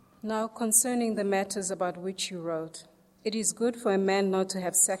Now concerning the matters about which you wrote, it is good for a man not to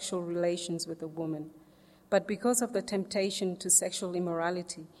have sexual relations with a woman, but because of the temptation to sexual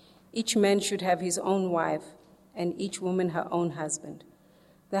immorality, each man should have his own wife, and each woman her own husband.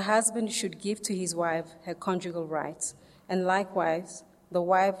 The husband should give to his wife her conjugal rights, and likewise the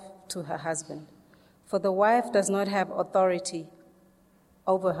wife to her husband. For the wife does not have authority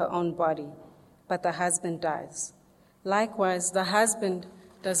over her own body, but the husband does. Likewise, the husband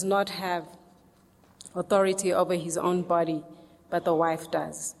does not have authority over his own body, but the wife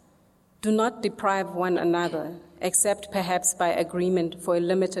does. Do not deprive one another, except perhaps by agreement for a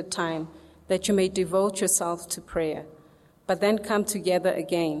limited time, that you may devote yourself to prayer, but then come together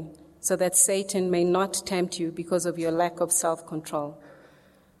again, so that Satan may not tempt you because of your lack of self-control.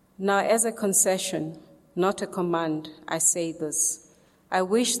 Now, as a concession, not a command, I say this. I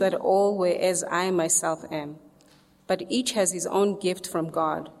wish that all were as I myself am, but each has his own gift from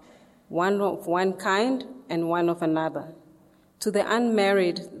God, one of one kind and one of another. To the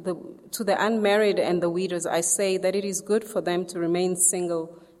unmarried and the widows, I say that it is good for them to remain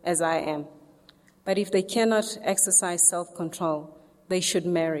single as I am. But if they cannot exercise self-control, they should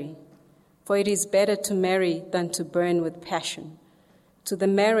marry. For it is better to marry than to burn with passion. To the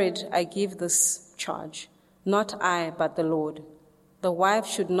married I give this charge, not I, but the Lord. The wife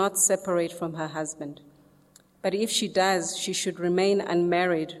should not separate from her husband. But if she does, she should remain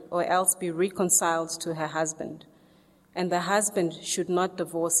unmarried or else be reconciled to her husband. And the husband should not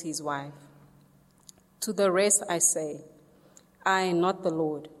divorce his wife. To the rest I say, I, not the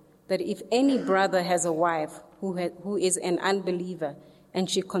Lord, that if any brother has a wife who is an unbeliever and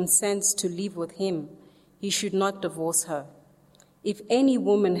she consents to live with him, he should not divorce her. If any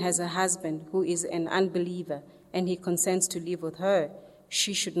woman has a husband who is an unbeliever and he consents to live with her,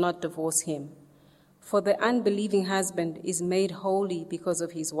 she should not divorce him. For the unbelieving husband is made holy because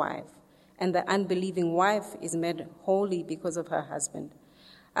of his wife, and the unbelieving wife is made holy because of her husband.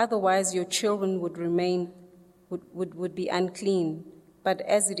 Otherwise your children would be unclean, but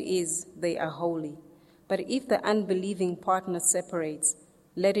as it is, they are holy. But if the unbelieving partner separates,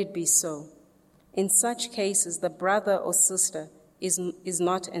 let it be so. In such cases, the brother or sister is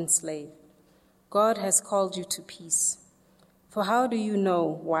not enslaved. God has called you to peace. For how do you know,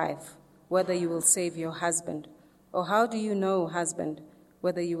 wife, whether you will save your husband? Or how do you know, husband,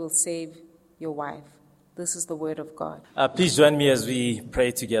 whether you will save your wife? This is the word of God. Please join me as we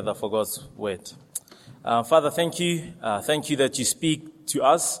pray together for God's word. Father, thank you. Thank you that you speak to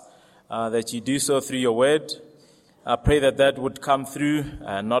us, that you do so through your word. I pray that would come through,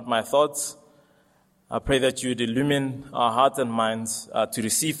 not my thoughts. I pray that you would illumine our hearts and minds to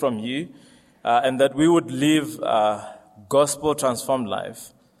receive from you, and that we would live gospel-transformed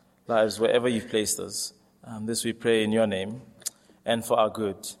lives wherever you've placed us. This we pray in your name and for our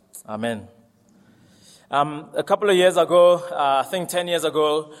good. Amen. A couple of years ago, I think 10 years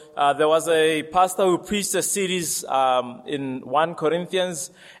ago, there was a pastor who preached a series in 1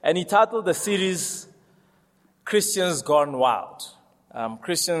 Corinthians, and he titled the series, Christians Gone Wild.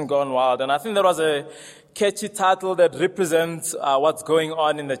 Christians Gone Wild. And I think that was a catchy title that represents what's going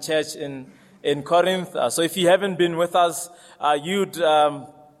on in the church in Corinth. So if you haven't been with us, you'd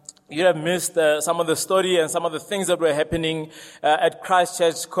have missed some of the story and some of the things that were happening at Christ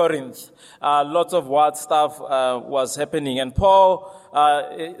Church Corinth. Lots of wild stuff was happening. And Paul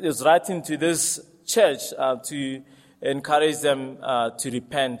is writing to this church to encourage them to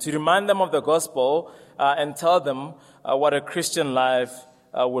repent, to remind them of the gospel and tell them what a Christian life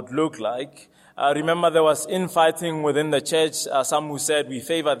would look like. Remember, there was infighting within the church. Some who said, we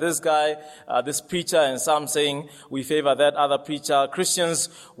favor this guy, this preacher, and some saying, we favor that other preacher. Christians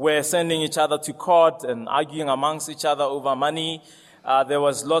were sending each other to court and arguing amongst each other over money. There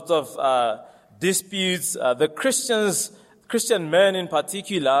was lots of disputes. The Christian men in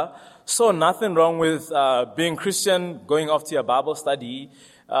particular, saw nothing wrong with being Christian, going off to a Bible study,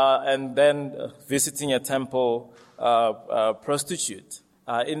 and then visiting a temple prostitute.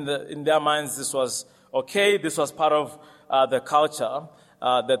 In their minds, this was okay. This was part of the culture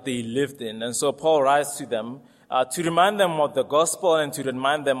that they lived in. And so Paul writes to them to remind them of the gospel and to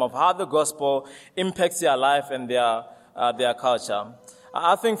remind them of how the gospel impacts their life and their culture.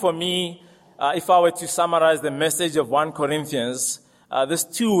 I think for me, if I were to summarize the message of 1 Corinthians, these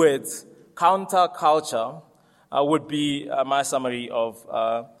two words, counterculture, would be my summary of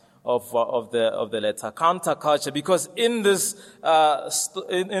the letter, counterculture. Because in this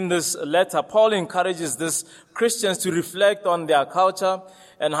letter, Paul encourages these Christians to reflect on their culture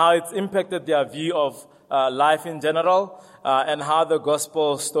and how it's impacted their view of life in general, and how the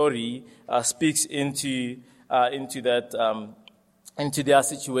gospel story speaks into that into their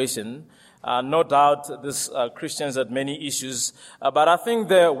situation. No doubt this Christians had many issues, but I think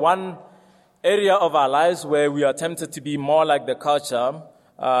the one area of our lives where we are tempted to be more like the culture,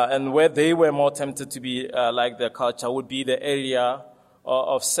 and where they were more tempted to be like the culture, would be the area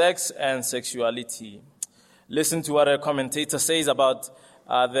of sex and sexuality. Listen to what a commentator says about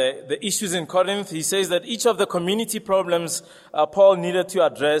the issues in Corinth. He says that each of the community problems Paul needed to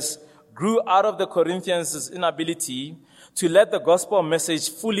address grew out of the Corinthians' inability to let the gospel message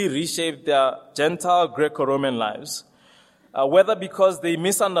fully reshape their Gentile Greco-Roman lives, whether because they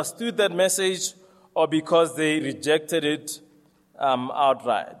misunderstood that message or because they rejected it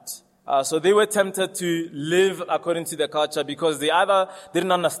outright. So they were tempted to live according to the culture because they either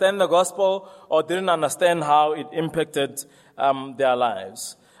didn't understand the gospel or didn't understand how it impacted their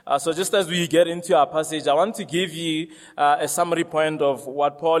lives. So just as we get into our passage, I want to give you a summary point of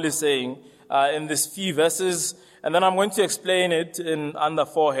what Paul is saying in these few verses, and then I'm going to explain it in under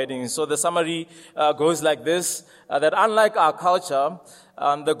 4 headings. So the summary goes like this, that unlike our culture,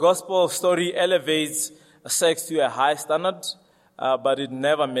 the gospel story elevates sex to a high standard, but it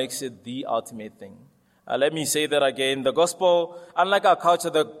never makes it the ultimate thing. Let me say that again. The gospel, unlike our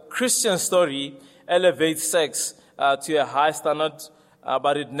culture, the Christian story elevates sex to a high standard,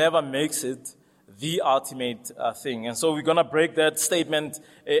 but it never makes it the ultimate thing. And so we're going to break that statement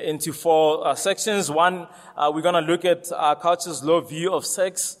into 4 sections. 1, we're going to look at our culture's low view of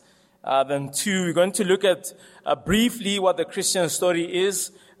sex. Then 2, we're going to look at briefly what the Christian story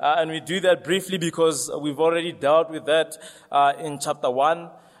is. And we do that briefly because we've already dealt with that in chapter 1.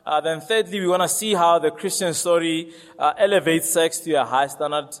 Then thirdly, we want to see how the Christian story elevates sex to a high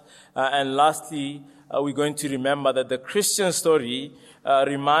standard. And lastly, we're going to remember that the Christian story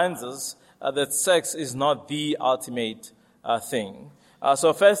reminds us that sex is not the ultimate thing.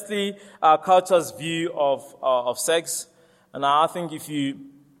 So firstly, our culture's view of sex. And I think if you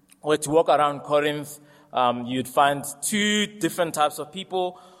were to walk around Corinth, you'd find 2 different types of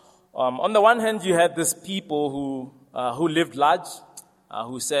people. On the one hand, you had these people who lived large,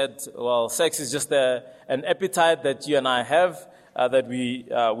 who said, well, sex is just an appetite that you and I have, that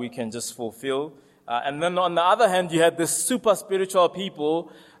we can just fulfill. And then on the other hand, you had the super spiritual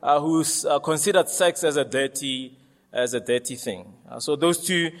people who considered sex as a dirty thing. So those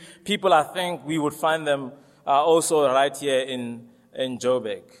 2 people, I think we would find them also right here in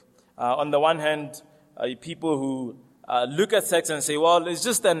Joburg. On the one hand, people who look at sex and say, well, it's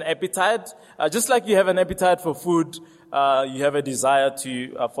just an appetite. Just like you have an appetite for food, you have a desire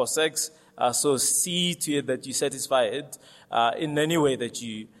for sex. So see to it that you satisfy it in any way that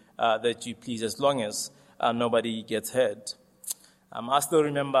you please, as long as nobody gets hurt. I still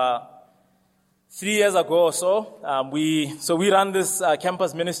remember 3 years ago or so, we run this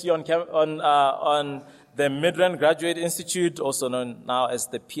campus ministry on the Midrand Graduate Institute, also known now as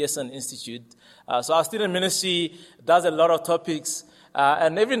the Pearson Institute. So our student ministry does a lot of topics,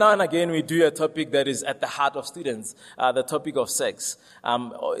 and every now and again we do a topic that is at the heart of students, the topic of sex.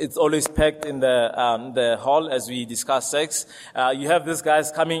 It's always packed in the hall as we discuss sex. You have these guys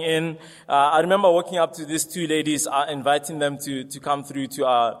coming in. I remember walking up to these 2 ladies, inviting them to come through to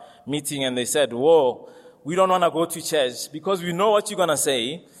our meeting, and they said, whoa, we don't want to go to church because we know what you're going to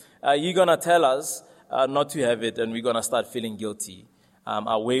say. You're going to tell us not to have it, and we're going to start feeling guilty.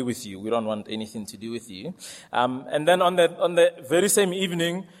 Away with you. We don't want anything to do with you. And then on the very same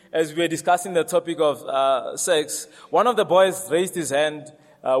evening, as we were discussing the topic of sex, one of the boys raised his hand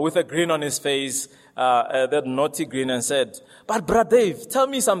with a grin on his face, that naughty grin, and said, but Brother Dave, tell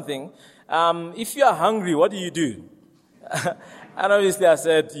me something. If you are hungry, what do you do? And obviously I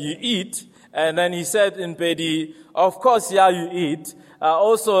said, you eat. And then he said in Pedi, of course, yeah, you eat.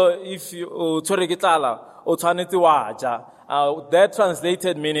 Also, if you that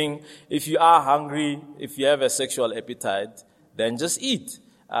translated meaning, if you are hungry, if you have a sexual appetite, then just eat.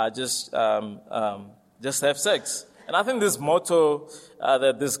 Just have sex. And I think this motto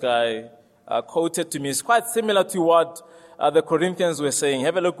that this guy quoted to me is quite similar to what the Corinthians were saying.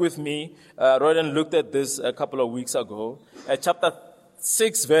 Have a look with me. Roden looked at this a couple of weeks ago. Chapter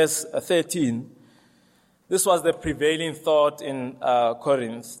 6, verse 13. This was the prevailing thought in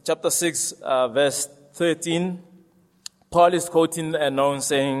Corinth. Chapter 6, verse 13. Paul is quoting a known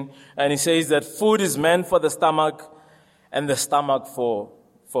saying, and he says that food is meant for the stomach and the stomach for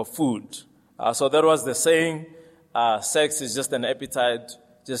food. So that was the saying, sex is just an appetite,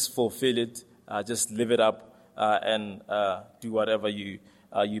 just fulfill it, just live it up, and do whatever you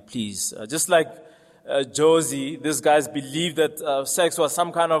please. Just like Josie, these guys believed that sex was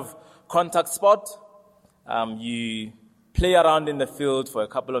some kind of contact sport. You play around in the field for a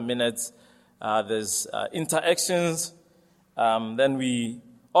couple of minutes, there's interactions, Then we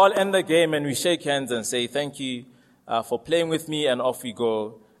all end the game and we shake hands and say, thank you for playing with me, and off we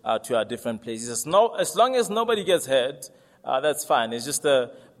go to our different places. As long as nobody gets hurt, that's fine. It's just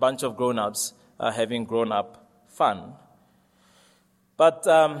a bunch of grown-ups having grown-up fun. But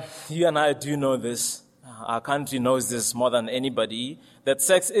you and I do know this. Our country knows this more than anybody, that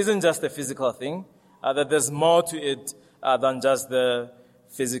sex isn't just a physical thing, that there's more to it than just the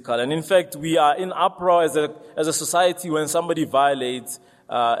physical. And in fact, we are in uproar as a society when somebody violates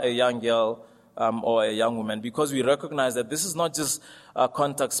a young girl or a young woman, because we recognize that this is not just a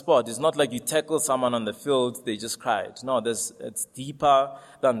contact sport. It's not like you tackle someone on the field, they just cried. No, it's deeper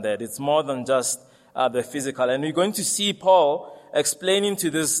than that. It's more than just the physical. And we're going to see Paul explaining to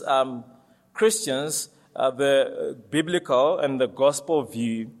these Christians the biblical and the gospel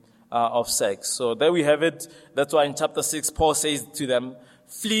view of sex. So there we have it. That's why in chapter 6, Paul says to them,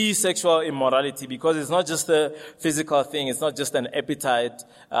 flee sexual immorality, because it's not just a physical thing. It's not just an appetite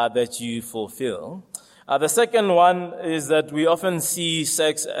that you fulfill. The second one is that we often see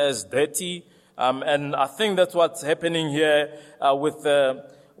sex as dirty. And I think that's what's happening here with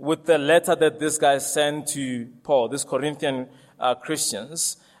the letter that this guy sent to Paul, this Corinthian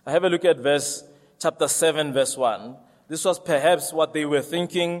Christians. Have a look at chapter 7, verse 1. This was perhaps what they were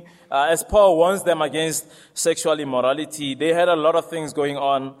thinking. As Paul warns them against sexual immorality, they had a lot of things going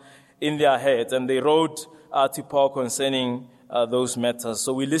on in their heads, and they wrote to Paul concerning those matters.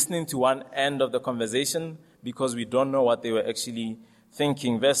 So we're listening to one end of the conversation because we don't know what they were actually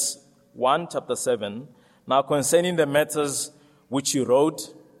thinking. Verse 1, chapter 7. Now concerning the matters which you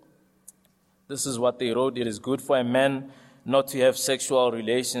wrote, this is what they wrote. It is good for a man not to have sexual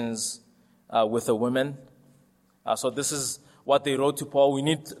relations with a woman. So this is what they wrote to Paul. We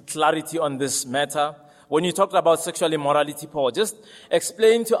need clarity on this matter. When you talked about sexual immorality, Paul, just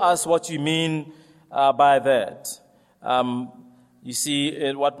explain to us what you mean by that. You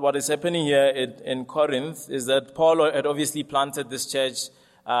see, what is happening here in Corinth is that Paul had obviously planted this church.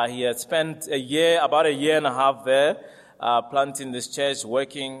 He had spent about a year and a half there, planting this church,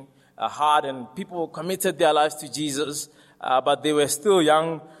 working hard, and people committed their lives to Jesus, but they were still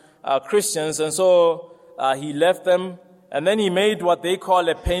young Christians, and so he left them, and then he made what they call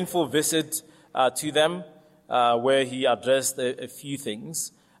a painful visit to them, where he addressed a few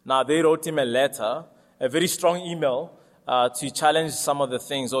things. Now, they wrote him a letter, a very strong email, to challenge some of the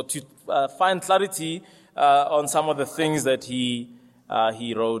things, or to find clarity on some of the things that he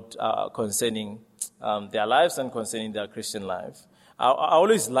wrote concerning their lives and concerning their Christian life. I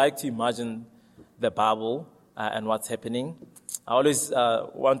always like to imagine the Bible and what's happening. I always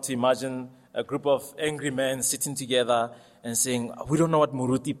want to imagine a group of angry men sitting together and saying, we don't know what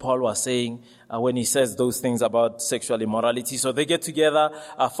Muruti Paul was saying when he says those things about sexual immorality. So they get together,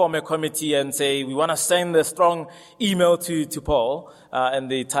 form a committee and say, we want to send a strong email to Paul. And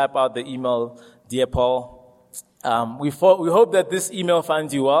they type out the email, Dear Paul, we hope that this email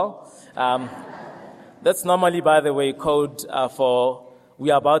finds you well. That's normally, by the way, code for we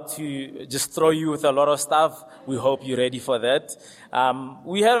are about to just throw you with a lot of stuff. We hope you're ready for that.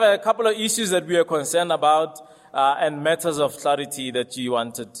 We have a couple of issues that we are concerned about and matters of clarity that you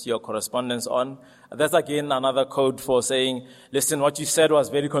wanted your correspondence on. That's again another code for saying, listen, what you said was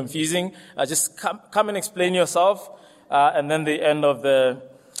very confusing. Just come and explain yourself. And then the end of the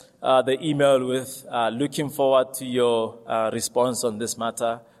email with looking forward to your response on this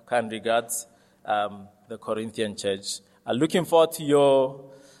matter. Kind regards, the Corinthian church. Looking forward to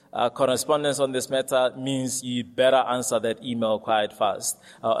your correspondence on this matter means you better answer that email quite fast,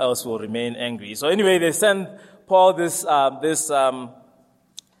 or else we'll remain angry. So anyway, they send Paul this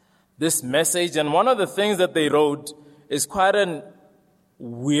message, and one of the things that they wrote is quite a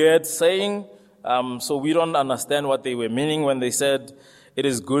weird saying. So we don't understand what they were meaning when they said it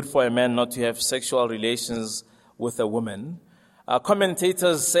is good for a man not to have sexual relations with a woman.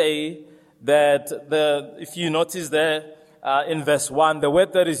 Commentators say that if you notice there in verse 1, the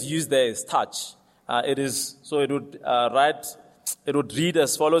word that is used there is touch. It would read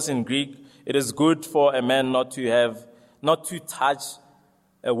as follows in Greek: it is good for a man not to touch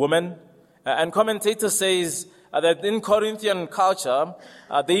a woman. And commentators says that in Corinthian culture,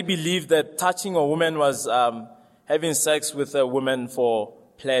 they believed that touching a woman was having sex with a woman for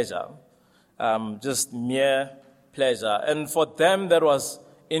pleasure, just mere pleasure. And for them, that was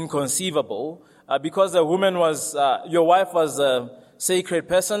inconceivable because a woman was, your wife was a sacred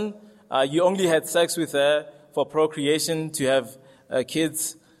person. You only had sex with her for procreation, to have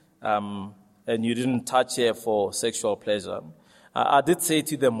kids, and you didn't touch her for sexual pleasure. I did say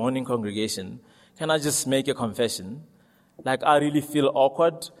to the morning congregation, can I just make a confession? Like, I really feel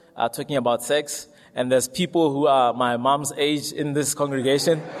awkward talking about sex. and there's people who are my mom's age in this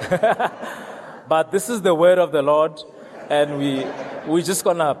congregation. But this is the word of the Lord, and we're just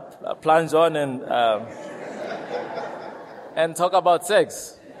going to plunge on and talk about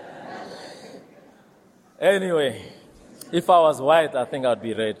sex. Anyway, if I was white, I think I'd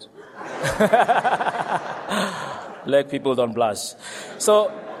be red. Black people don't blush.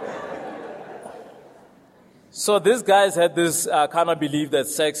 So these guys had this kind of belief that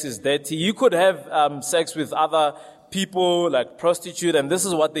sex is dirty. You could have sex with other people, like prostitute, and this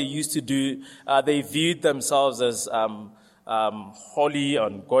is what they used to do. They viewed themselves as holy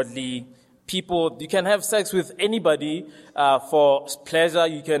and godly people. You can have sex with anybody for pleasure.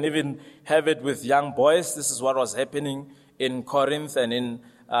 You can even have it with young boys. This is what was happening in Corinth and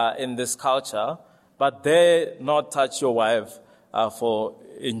in this culture. But dare not touch your wife for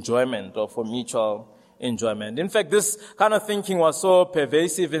enjoyment or for mutual enjoyment. In fact, this kind of thinking was so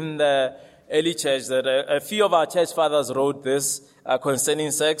pervasive in the early church that a few of our church fathers wrote this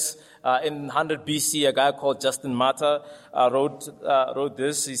concerning sex. In 100 BC, a guy called Justin Martyr wrote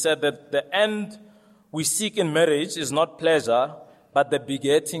this. He said that the end we seek in marriage is not pleasure, but the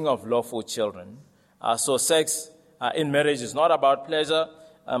begetting of lawful children. So sex in marriage is not about pleasure.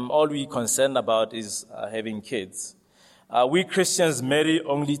 All we're concerned about is having kids. We Christians marry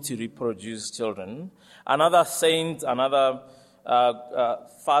only to reproduce children. Another saint, another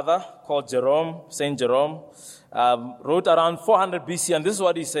father called Jerome, Saint Jerome, wrote around 400 BC, and this is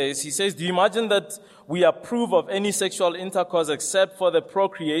what he says. He says, do you imagine that we approve of any sexual intercourse except for the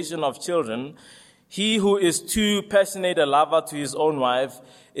procreation of children? He who is too passionate a lover to his own wife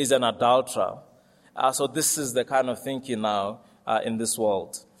is an adulterer. So this is the kind of thinking now in this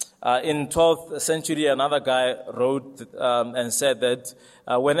world. In 12th century, another guy wrote and said that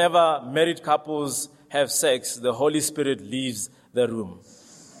whenever married couples have sex, the Holy Spirit leaves the room.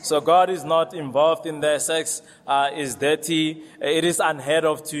 So God is not involved in their sex, is dirty. It is unheard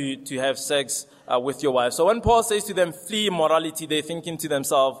of to have sex with your wife. So when Paul says to them, flee immorality, they're thinking to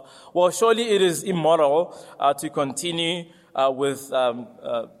themselves, well, surely it is immoral to continue with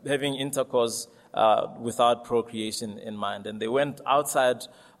having intercourse without procreation in mind. And they went outside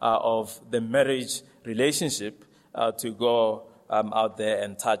of the marriage relationship to go out there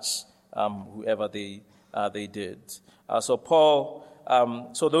and touch whoever they did. So Paul,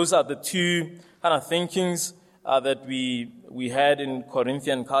 so those are the two kind of thinkings that we had in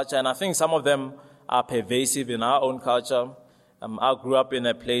Corinthian culture, and I think some of them are pervasive in our own culture. I grew up in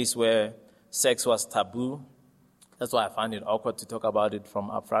a place where sex was taboo. That's why I find it awkward to talk about it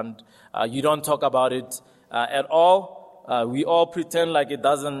from up front. You don't talk about it at all. We all pretend like it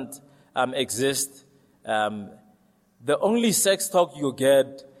doesn't exist. The only sex talk you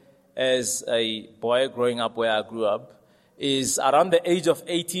get as a boy growing up where I grew up is around the age of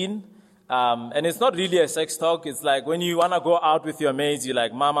 18. And it's not really a sex talk. It's like when you want to go out with your mates, you're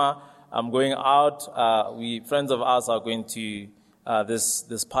like, Mama, I'm going out. Friends of ours are going to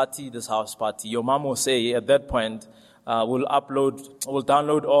this party, this house party. Your mom will say at that point, we'll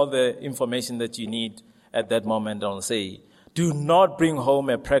download all the information that you need at that moment and will say, do not bring home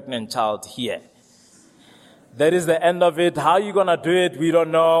a pregnant child here. That is the end of it. How are you going to do it? We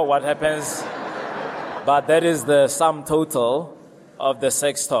don't know what happens. But that is the sum total of the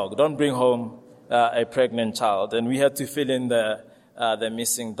sex talk. Don't bring home a pregnant child. And we had to fill in the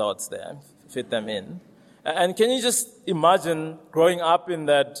missing dots there, fit them in. And can you just imagine growing up in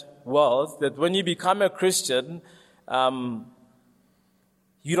that world, that when you become a Christian,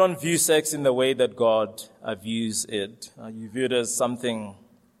 you don't view sex in the way that God views it. You view it as something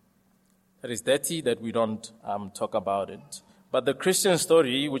that is dirty, that we don't talk about it. But the Christian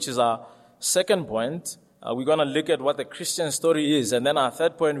story, which is our second point, we're going to look at what the Christian story is. And then our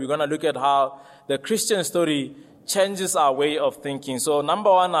third point, we're going to look at how the Christian story changes our way of thinking. So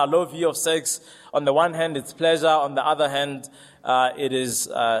number one, our low view of sex. On the one hand, it's pleasure. On the other hand, it is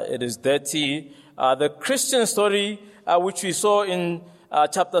dirty. The Christian story, which we saw in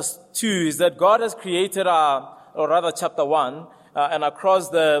chapter 2, is that God has created chapter 1, and across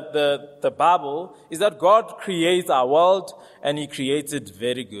the Bible, is that God creates our world, and He creates it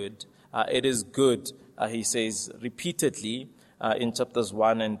very good. It is good, He says repeatedly in chapters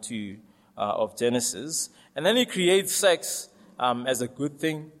 1 and 2 of Genesis. And then He creates sex as a good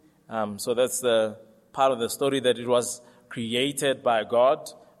thing. So that's the part of the story, that it was created by God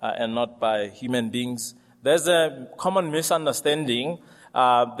and not by human beings. There's a common misunderstanding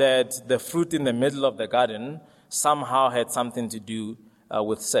that the fruit in the middle of the garden somehow had something to do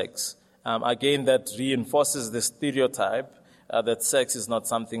with sex. Again, that reinforces the stereotype that sex is not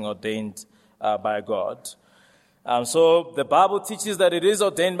something ordained by God. So the Bible teaches that it is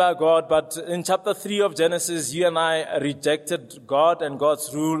ordained by God, but in chapter 3 of Genesis, you and I rejected God and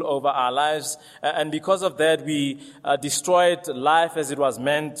God's rule over our lives. And because of that, we destroyed life as it was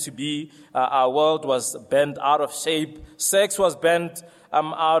meant to be. Our world was bent out of shape. Sex was bent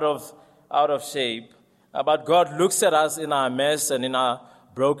out of shape. But God looks at us in our mess and in our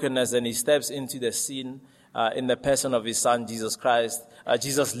brokenness, and He steps into the scene in the person of His Son, Jesus Christ.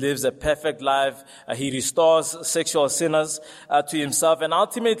 Jesus lives a perfect life. He restores sexual sinners to Himself. And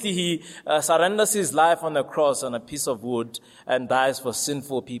ultimately, He surrenders His life on the cross on a piece of wood and dies for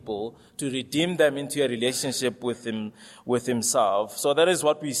sinful people to redeem them into a relationship with Himself. So that is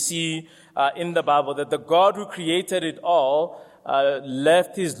what we see in the Bible, that the God who created it all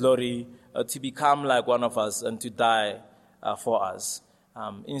left His glory to become like one of us and to die for us.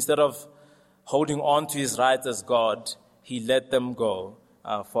 Instead of holding on to His rights as God, He let them go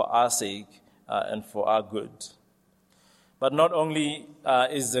for our sake and for our good. But not only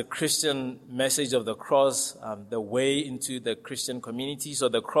is the Christian message of the cross the way into the Christian community, so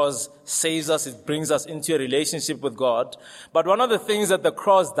the cross saves us, it brings us into a relationship with God. But one of the things that the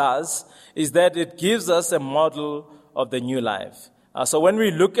cross does is that it gives us a model of the new life. So when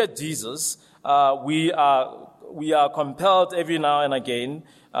we look at Jesus, we are compelled every now and again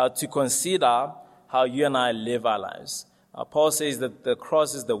to consider how you and I live our lives. Paul says that the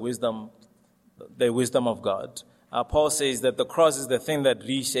cross is the wisdom of God. Paul says that the cross is the thing that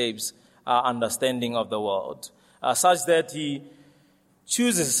reshapes our understanding of the world, such that he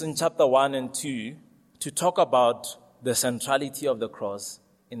chooses in chapter 1 and 2 to talk about the centrality of the cross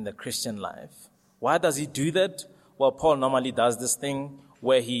in the Christian life. Why does he do that? Well, Paul normally does this thing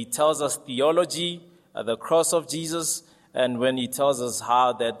where he tells us theology, the cross of Jesus, and when he tells us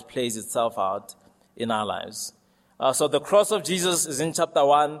how that plays itself out in our lives. So the cross of Jesus is in chapter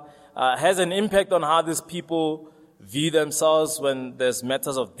 1, has an impact on how these people view themselves when there's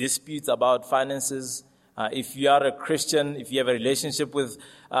matters of disputes about finances. If you are a Christian, if you have a relationship with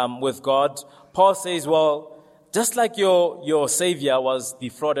God, Paul says, well, just like your Savior was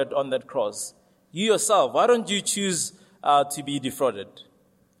defrauded on that cross, you yourself, why don't you choose to be defrauded?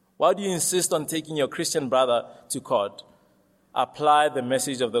 Why do you insist on taking your Christian brother to court? Apply the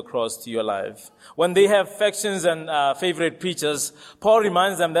message of the cross to your life. When they have factions and favorite preachers, Paul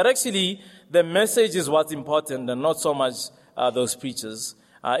reminds them that actually the message is what's important and not so much those preachers.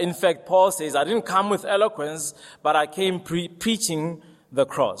 In fact, Paul says, I didn't come with eloquence, but I came preaching the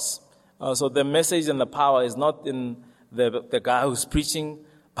cross. So the message and the power is not in the guy who's preaching,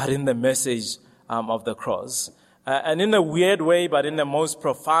 but in the message of the cross. And in a weird way, but in the most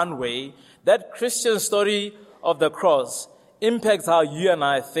profound way, that Christian story of the cross impacts how you and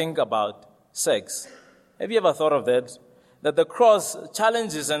I think about sex. Have you ever thought of that? That the cross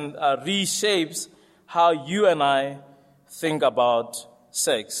challenges and reshapes how you and I think about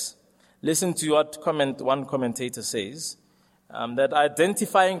sex. Listen to what one commentator says, that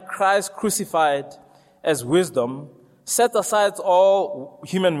identifying Christ crucified as wisdom set aside all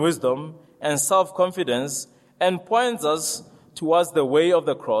human wisdom and self-confidence and points us towards the way of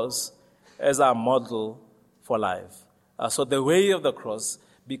the cross as our model for life. So the way of the cross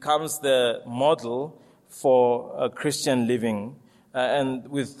becomes the model for Christian living. And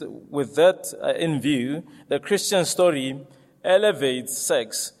with that in view, the Christian story elevates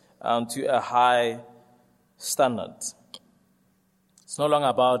sex to a high standard. It's no longer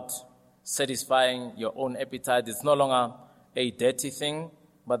about satisfying your own appetite. It's no longer a dirty thing,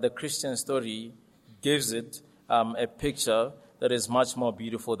 but the Christian story gives it a picture that is much more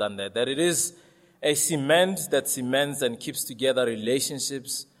beautiful than that. That it is a cement that cements and keeps together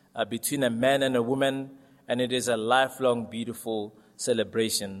relationships between a man and a woman, and it is a lifelong, beautiful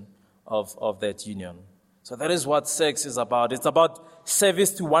celebration of that union. So that is what sex is about. It's about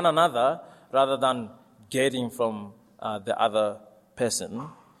service to one another rather than getting from the other person.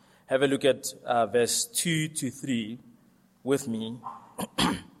 Have a look at verse 2 to 3 with me.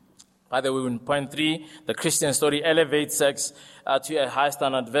 By the way, in point 3, the Christian story elevates sex to a high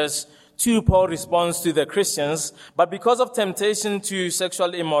standard. Verse 2, Paul responds to the Christians, but because of temptation to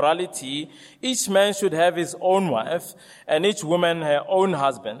sexual immorality, each man should have his own wife, and each woman her own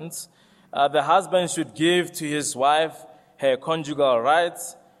husband. The husband should give to his wife her conjugal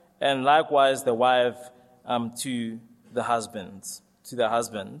rights, and likewise the wife to the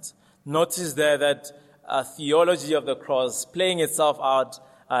husband. Notice there that theology of the cross playing itself out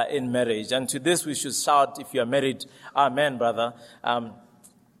in marriage. And to this we should shout, if you are married, amen, brother.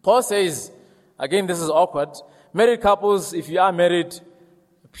 Paul says, again, this is awkward. Married couples, if you are married,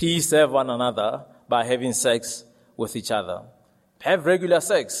 please serve one another by having sex with each other. Have regular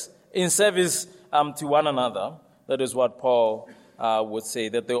sex in service to one another. That is what Paul would say,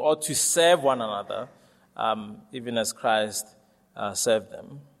 that they ought to serve one another, even as Christ served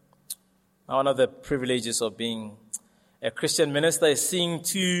them. Now, one of the privileges of being a Christian minister is seeing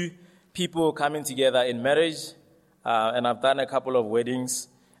two people coming together in marriage, and I've done a couple of weddings.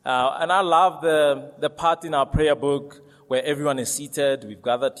 And I love the part in our prayer book where everyone is seated. We've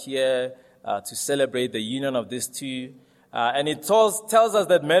gathered here to celebrate the union of these two. And it tells us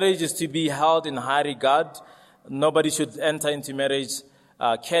that marriage is to be held in high regard. Nobody should enter into marriage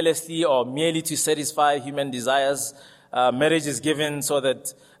carelessly or merely to satisfy human desires. Marriage is given so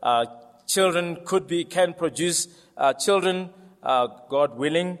that children can produce children, God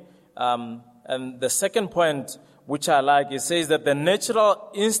willing. And the second point, which I like, it says that the natural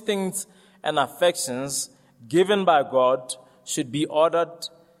instincts and affections given by God should be ordered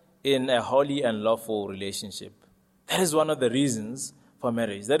in a holy and lawful relationship. That is one of the reasons for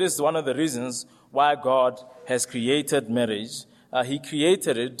marriage. That is one of the reasons why God has created marriage. He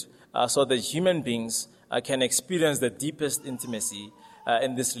created it so that human beings can experience the deepest intimacy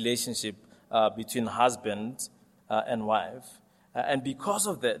in this relationship between husband and wife. And because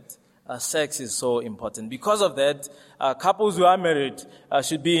of that, sex is so important. Because of that, couples who are married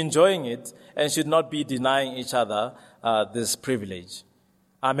should be enjoying it and should not be denying each other this privilege.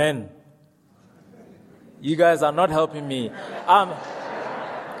 Amen. You guys are not helping me.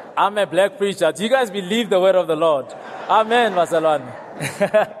 I'm a black preacher. Do you guys believe the word of the Lord? Amen, Barcelona.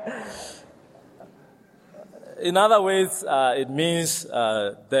 In other ways, it means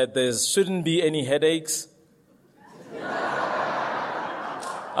that there shouldn't be any headaches.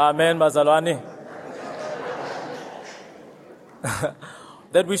 Amen, Bazalwane.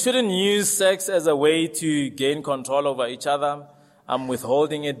 That we shouldn't use sex as a way to gain control over each other. I'm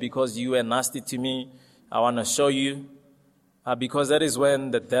withholding it because you were nasty to me. I want to show you. Because that is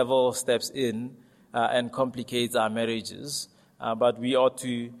when the devil steps in and complicates our marriages. But we ought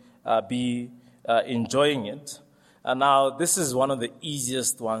to be enjoying it. Now, this is one of the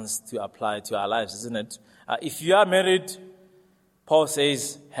easiest ones to apply to our lives, isn't it? If you are married, Paul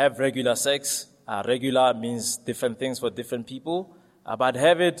says, have regular sex. Regular means different things for different people. But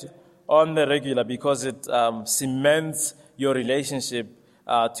have it on the regular because it cements your relationship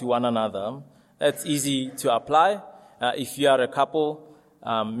to one another. That's easy to apply. If you are a couple,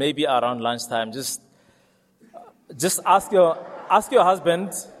 maybe around lunchtime, just ask your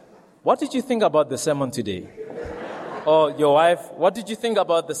husband, what did you think about the sermon today? Or your wife, what did you think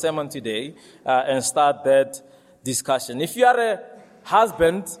about the sermon today? And start that discussion. If you are a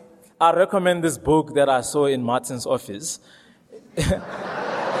husband, I recommend this book that I saw in Martin's office.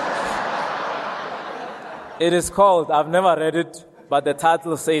 It is called, I've never read it, but the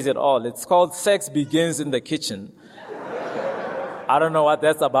title says it all. It's called Sex Begins in the Kitchen. I don't know what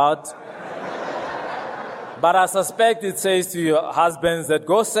that's about. But I suspect it says to your husbands that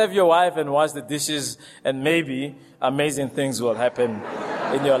go serve your wife and wash the dishes and maybe amazing things will happen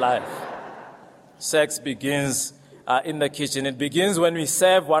in your life. Sex begins in the kitchen. It begins when we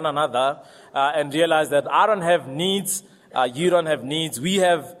serve one another and realize that I don't have needs, you don't have needs. We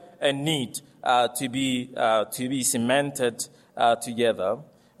have a need to be cemented together.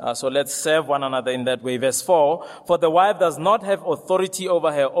 So let's serve one another in that way. Verse 4, for the wife does not have authority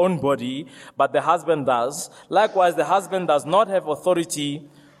over her own body, but the husband does. Likewise, the husband does not have authority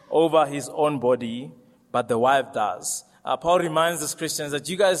over his own body, but the wife does. Paul reminds us Christians that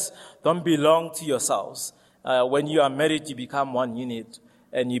you guys don't belong to yourselves. When you are married, you become one unit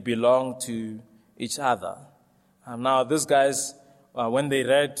and you belong to each other. Now, these guys, when they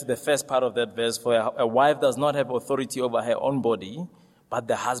read the first part of that verse, for a wife does not have authority over her own body, but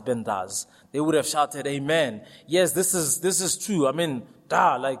the husband does. They would have shouted, amen. Yes, this is true. I mean,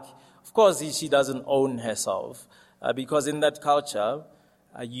 of course she doesn't own herself. Because in that culture,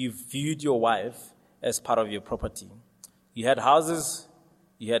 you viewed your wife as part of your property. You had houses,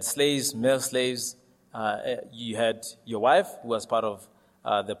 you had slaves, male slaves. You had your wife who was part of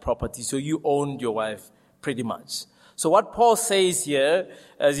the property. So you owned your wife pretty much. So what Paul says here,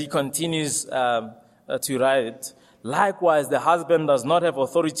 as he continues to write, likewise, the husband does not have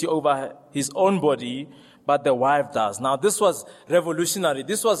authority over his own body, but the wife does. Now, this was revolutionary.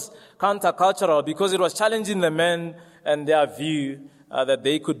 This was countercultural because it was challenging the men and their view that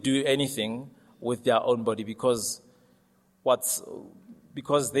they could do anything with their own body because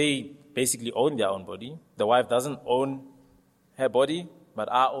they basically own their own body. The wife doesn't own her body,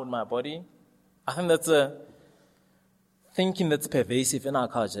 but I own my body. I think that's a thinking that's pervasive in our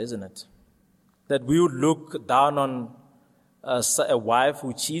culture, isn't it? That we would look down on a wife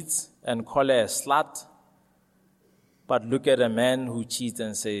who cheats and call her a slut, but look at a man who cheats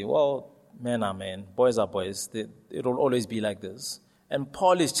and say, well, men are men, boys are boys. It will always be like this. And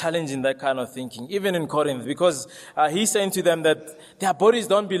Paul is challenging that kind of thinking, even in Corinth, because he's saying to them that their bodies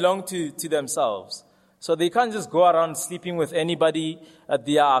don't belong to themselves. So they can't just go around sleeping with anybody.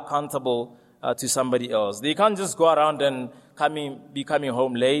 They are accountable to somebody else. They can't just go around and be coming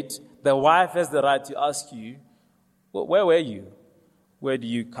home late. The wife has the right to ask you, where were you? Where do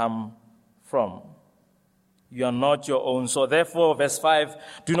you come from? You are not your own. So therefore, verse 5,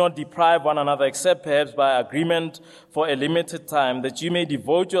 do not deprive one another except perhaps by agreement for a limited time, that you may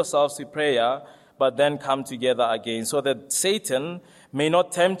devote yourselves to prayer, but then come together again, so that Satan may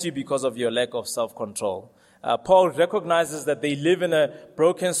not tempt you because of your lack of self-control. Paul recognizes that they live in a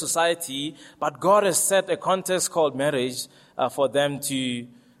broken society, but God has set a context called marriage for them to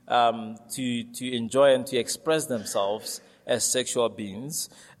enjoy and to express themselves as sexual beings.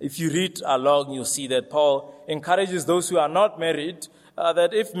 If you read along, you'll see that Paul encourages those who are not married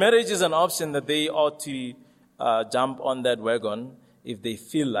that if marriage is an option, that they ought to jump on that wagon if they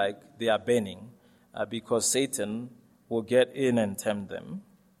feel like they are burning, because Satan will get in and tempt them.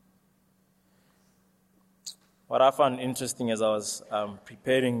 What I found interesting as I was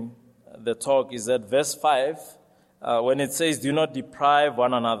preparing the talk is that verse 5, when it says, do not deprive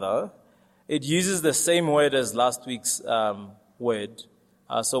one another, it uses the same word as last week's word.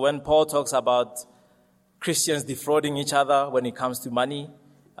 So when Paul talks about Christians defrauding each other when it comes to money,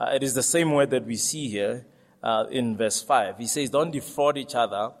 it is the same word that we see here in verse 5. He says, don't defraud each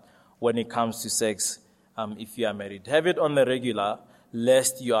other when it comes to sex if you are married. Have it on the regular,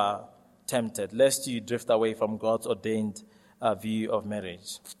 lest you are tempted, lest you drift away from God's ordained view of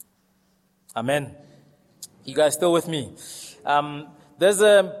marriage. Amen. You guys still with me? There's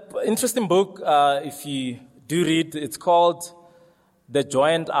an interesting book, if you do read, it's called The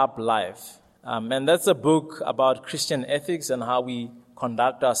Joined Up Life. And that's a book about Christian ethics and how we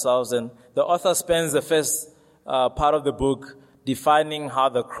conduct ourselves. And the author spends the first part of the book defining how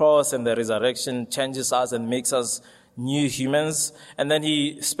the cross and the resurrection changes us and makes us new humans. And then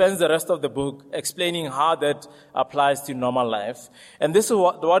he spends the rest of the book explaining how that applies to normal life. And this is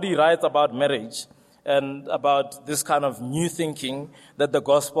what he writes about marriage and about this kind of new thinking that the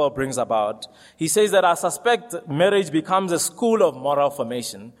gospel brings about. He says that I suspect marriage becomes a school of moral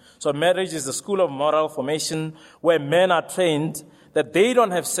formation. So marriage is a school of moral formation where men are trained that they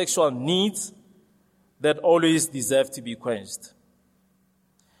don't have sexual needs that always deserve to be quenched.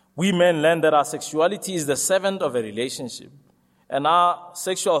 We men learn that our sexuality is the servant of a relationship, and our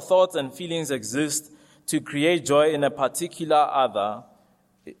sexual thoughts and feelings exist to create joy in a particular other,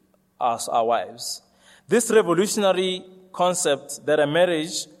 as our wives. This revolutionary concept that a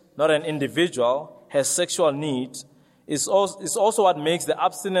marriage, not an individual, has sexual need is also what makes the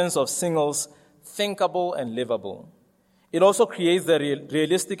abstinence of singles thinkable and livable. It also creates the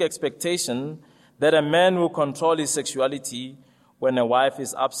realistic expectation that a man will control his sexuality when a wife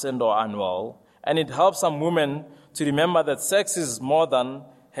is absent or unwell, and it helps some women to remember that sex is more than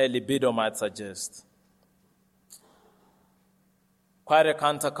her libido might suggest. Quite a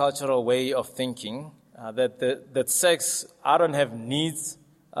countercultural way of thinking. That sex, I don't have needs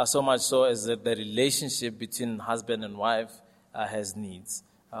so much so as that the relationship between husband and wife has needs.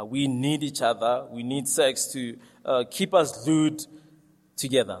 We need each other. We need sex to keep us glued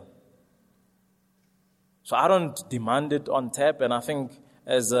together. So I don't demand it on tap, and I think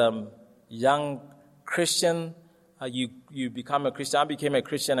as a young Christian, you become a Christian. I became a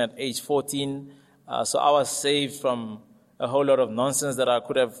Christian at age 14, so I was saved from a whole lot of nonsense that I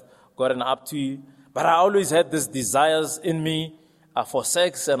could have gotten up to. But I always had these desires in me for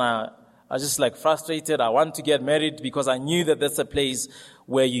sex, and I was just like frustrated. I want to get married because I knew that that's a place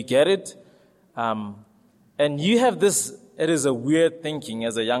where you get it. And you have this, it is a weird thinking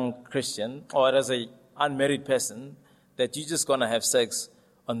as a young Christian or as a unmarried person that you're just going to have sex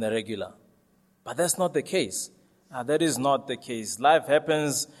on the regular. But that's not the case. That is not the case. Life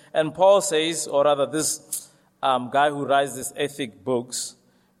happens, and Paul says, or rather this guy who writes these ethic books,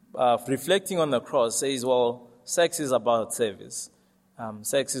 reflecting on the cross, says, well, sex is about service.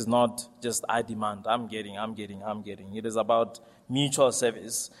 Sex is not just I demand, I'm getting. It is about mutual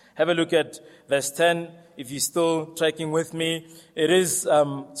service. Have a look at verse 10, if you're still tracking with me. It is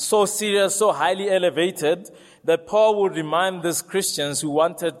so serious, so highly elevated, that Paul would remind these Christians who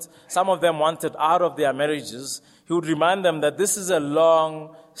some of them wanted out of their marriages, he would remind them that this is a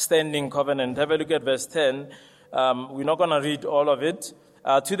long-standing covenant. Have a look at verse 10. We're not going to read all of it.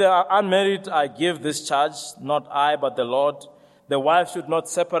 To the unmarried I give this charge, not I, but the Lord. The wife should not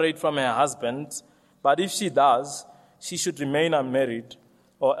separate from her husband, but if she does, she should remain unmarried,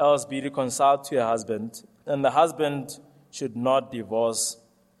 or else be reconciled to her husband, and the husband should not divorce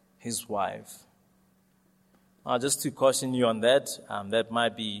his wife. Just to caution you on that, that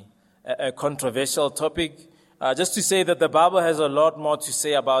might be a controversial topic. Just to say that the Bible has a lot more to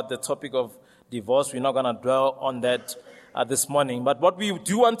say about the topic of divorce. We're not going to dwell on that this morning. But what we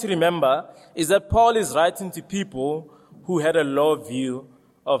do want to remember is that Paul is writing to people who had a low view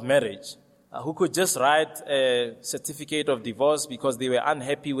of marriage, who could just write a certificate of divorce because they were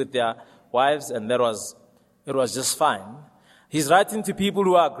unhappy with their wives, and it was just fine. He's writing to people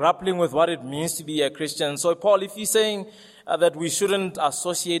who are grappling with what it means to be a Christian. So Paul, if he's saying that we shouldn't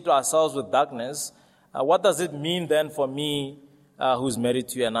associate ourselves with darkness, what does it mean then for me who's married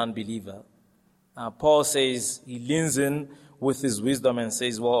to an unbeliever? Paul says, he leans in with his wisdom and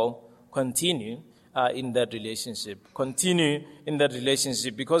says, well, continue in that relationship. Continue in that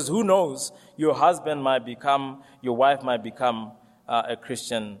relationship, because who knows, your wife might become a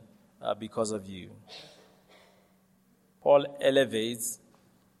Christian because of you. Paul elevates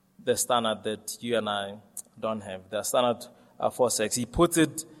the standard that you and I don't have, the standard for sex. He puts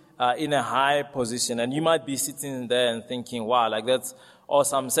it in a high position, and you might be sitting there and thinking, wow, like that's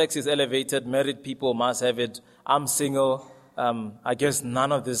awesome. Sex is elevated. Married people must have it. I'm single. I guess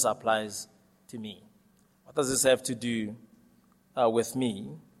none of this applies to me. What does this have to do with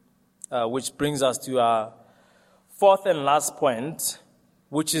me? Which brings us to our fourth and last point,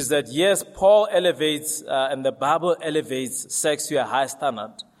 which is that, yes, Paul elevates, and the Bible elevates sex to a high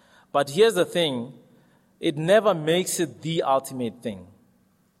standard. But here's the thing. It never makes it the ultimate thing.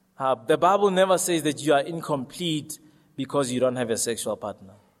 The Bible never says that you are incomplete because you don't have a sexual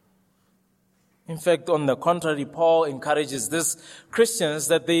partner. In fact, on the contrary, Paul encourages these Christians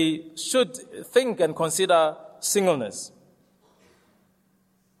that they should think and consider singleness.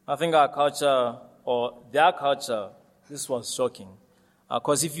 I think our culture, or their culture, this was shocking.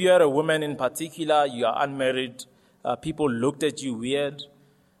 Because if you are a woman in particular, you are unmarried, people looked at you weird.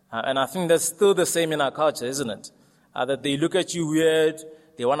 And I think that's still the same in our culture, isn't it? That they look at you weird,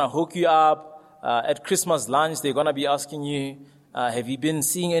 they want to hook you up. At Christmas lunch, they're going to be asking you, have you been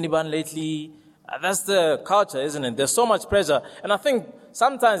seeing anyone lately? That's the culture, isn't it? There's so much pressure. And I think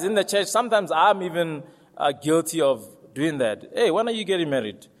sometimes in the church, sometimes I'm even guilty of doing that. Hey, when are you getting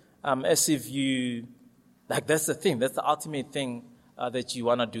married? As if that's the thing, that's the ultimate thing that you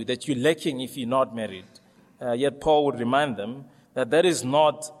want to do, that you're lacking if you're not married. Yet Paul would remind them that is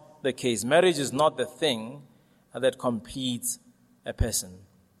not the case. Marriage is not the thing that completes a person.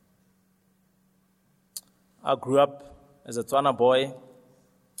 I grew up as a Tswana boy.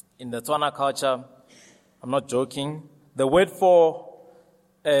 In the Tswana culture, I'm not joking, the word for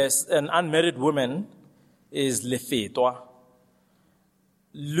an unmarried woman is lefetwa.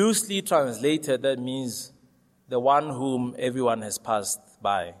 Loosely translated, that means the one whom everyone has passed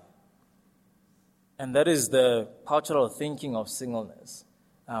by. And that is the cultural thinking of singleness.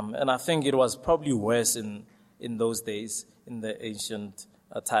 And I think it was probably worse in those days, in the ancient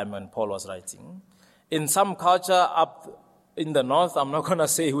time when Paul was writing. In some culture up in the north, I'm not going to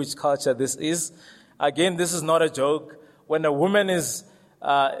say which culture this is. Again, this is not a joke. When a woman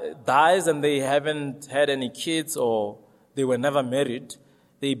dies and they haven't had any kids or they were never married,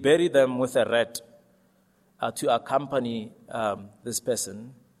 they bury them with a rat to accompany this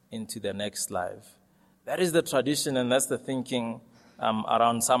person into their next life. That is the tradition, and that's the thinking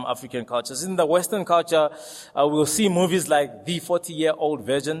around some African cultures. In the Western culture, we'll see movies like The 40-Year-Old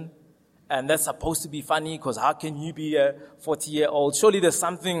Virgin, and that's supposed to be funny because how can you be a 40-year-old? Surely there's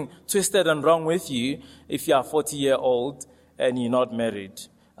something twisted and wrong with you if you are 40-year-old and you're not married.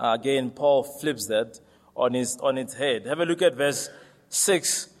 Again, Paul flips that on its head. Have a look at verse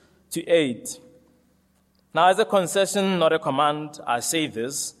 6 to 8. Now, as a concession, not a command, I say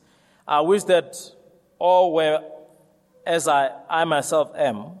this. I wish that all were as I myself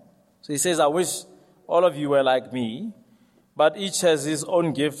am. So he says, I wish all of you were like me, but each has his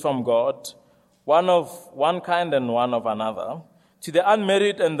own gift from God, one of one kind and one of another. To the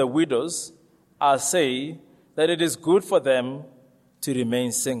unmarried and the widows, I say that it is good for them to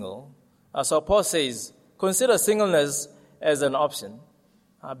remain single. So Paul says, consider singleness as an option,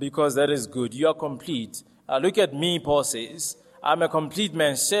 because that is good. You are complete. Look at me, Paul says. I'm a complete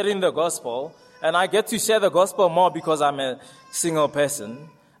man sharing the gospel, and I get to share the gospel more because I'm a single person.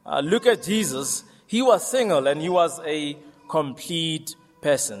 Look at Jesus. He was single and he was a complete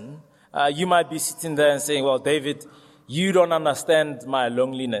person. You might be sitting there and saying, well, David, you don't understand my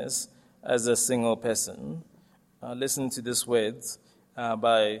loneliness as a single person. Listen to these words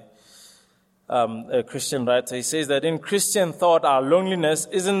by a Christian writer. He says that in Christian thought, our loneliness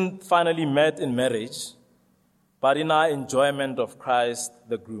isn't finally met in marriage, but in our enjoyment of Christ,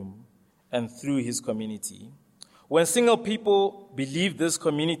 the groom, and through his community. When single people believe this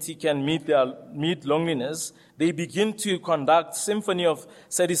community can meet loneliness, they begin to conduct symphony of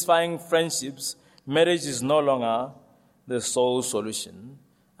satisfying friendships. Marriage is no longer the sole solution.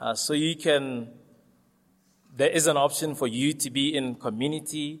 There is an option for you to be in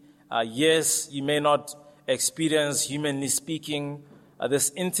community. Yes, you may not experience, humanly speaking,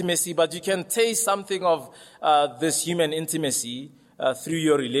 this intimacy, but you can taste something of this human intimacy through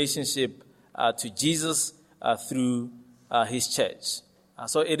your relationship to Jesus, through his church.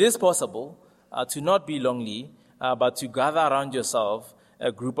 So it is possible to not be lonely, but to gather around yourself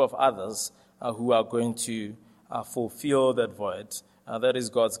a group of others who are going to fulfill that void. That is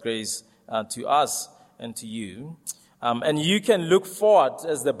God's grace to us and to you. And you can look forward,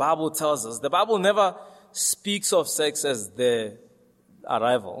 as the Bible tells us. The Bible never speaks of sex as the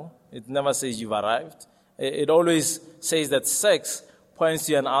arrival. It never says you've arrived. It always says that sex points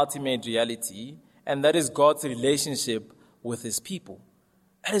to an ultimate reality, and that is God's relationship with his people.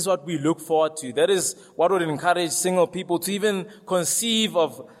 That is what we look forward to. That is what would encourage single people to even conceive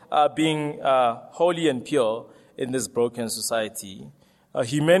of being holy and pure in this broken society.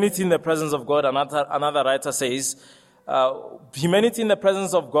 Humanity in the presence of God, another writer says, humanity in the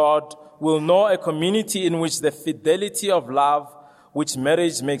presence of God will know a community in which the fidelity of love, which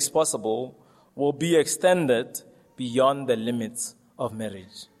marriage makes possible, will be extended beyond the limits of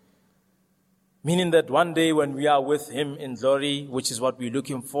marriage. Meaning that one day when we are with him in glory, which is what we're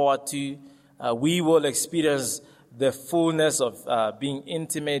looking forward to, we will experience the fullness of being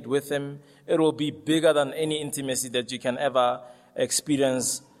intimate with him. It will be bigger than any intimacy that you can ever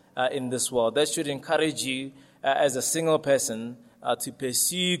experience in this world. That should encourage you as a single person to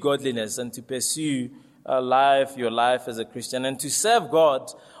pursue godliness and to pursue your life as a Christian, and to serve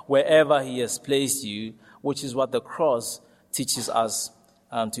God wherever he has placed you, which is what the cross teaches us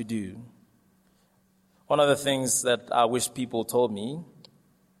to do. One of the things that I wish people told me,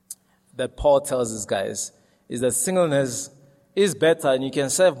 that Paul tells us guys, is that singleness is better and you can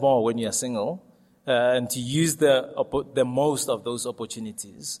serve more when you're single, and to use the most of those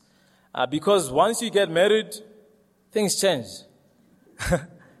opportunities. Because once you get married, things change.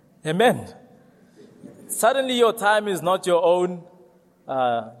 Amen. Suddenly your time is not your own.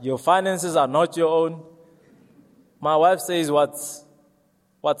 Your finances are not your own. My wife says what's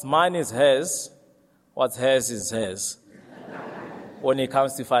mine is hers. What's hers is hers when it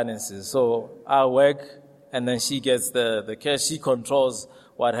comes to finances. So I work and then she gets the cash. She controls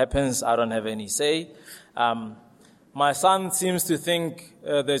what happens. I don't have any say. My son seems to think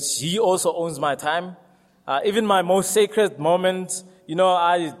that he also owns my time. Even my most sacred moments,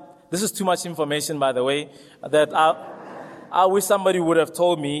 this is too much information, by the way, that I wish somebody would have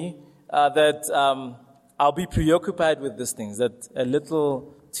told me that I'll be preoccupied with these things, that a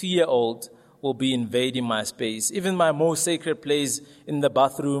little 2-year-old will be invading my space. Even my most sacred place in the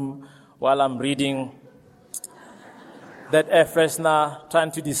bathroom while I'm reading that air freshener,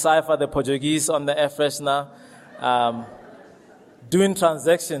 trying to decipher the Portuguese on the air freshener, doing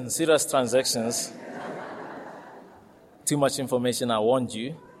transactions, serious transactions. Too much information, I warned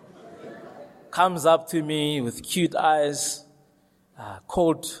you. Comes up to me with cute eyes,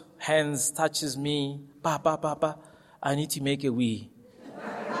 cold hands, touches me. Ba, I need to make a wee.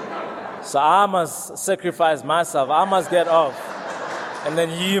 So I must sacrifice myself. I must get off. And then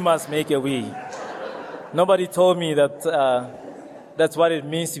you must make a wee. Nobody told me that that's what it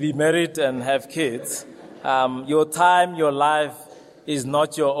means to be married and have kids. Your time, your life is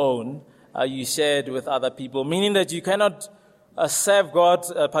not your own. You share it with other people, meaning that you cannot serve God,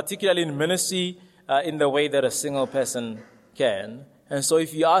 particularly in ministry, in the way that a single person can. And so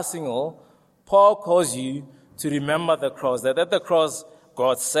if you are single, Paul calls you to remember the cross, that at the cross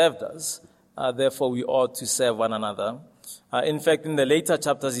God served us. Therefore, we ought to serve one another. In fact, in the later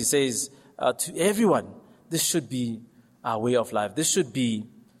chapters, he says, to everyone, this should be our way of life. This should be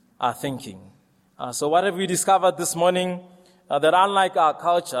our thinking. So what have we discovered this morning? That unlike our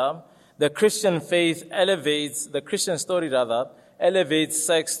culture, the Christian faith elevates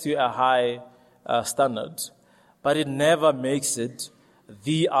sex to a high standard, but it never makes it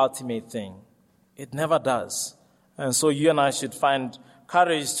the ultimate thing. It never does. And so you and I should find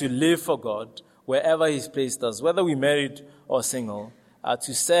courage to live for God wherever He's placed us, whether we're married or single,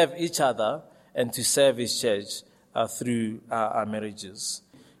 to serve each other and to serve His church through our marriages.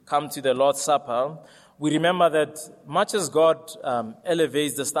 Come to the Lord's Supper. We remember that much as God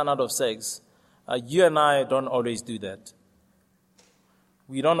elevates the standard of sex, you and I don't always do that.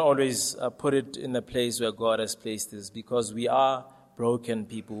 We don't always put it in the place where God has placed us, because we are broken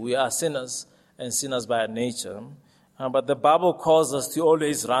people. We are sinners, and sinners by nature. But the Bible calls us to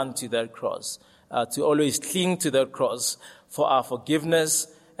always run to that cross, to always cling to that cross for our forgiveness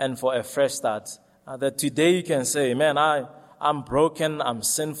and for a fresh start. That today you can say, man, I'm broken, I'm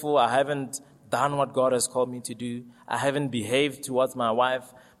sinful, I haven't done what God has called me to do. I haven't behaved towards my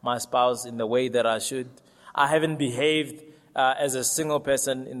wife, my spouse in the way that I should. I haven't behaved as a single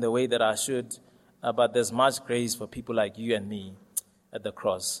person in the way that I should. But there's much grace for people like you and me at the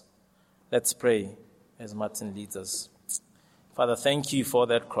cross. Let's pray as Martin leads us. Father, thank you for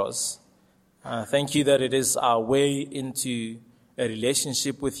that cross. Thank you that it is our way into a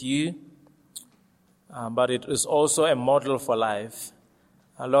relationship with you, but it is also a model for life.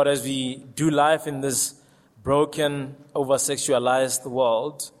 Lord, as we do life in this broken, over-sexualized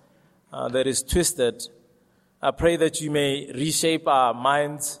world that is twisted, I pray that you may reshape our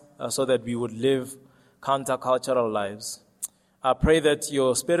minds so that we would live countercultural lives. I pray that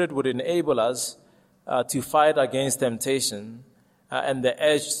your Spirit would enable us to fight against temptation and the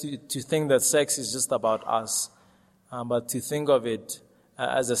urge to think that sex is just about us, but to think of it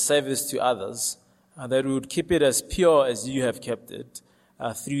as a service to others, that we would keep it as pure as you have kept it,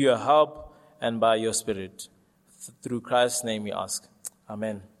 through your help and by your Spirit. Through Christ's name we ask.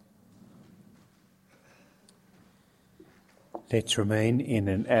 Amen. Let's remain in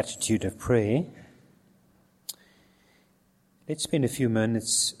an attitude of prayer. Let's spend a few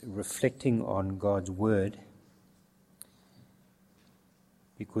minutes reflecting on God's Word,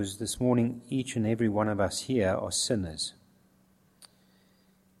 because this morning each and every one of us here are sinners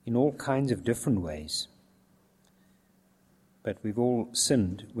in all kinds of different ways. But we've all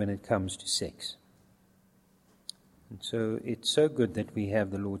sinned when it comes to sex. And so it's so good that we have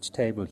the Lord's table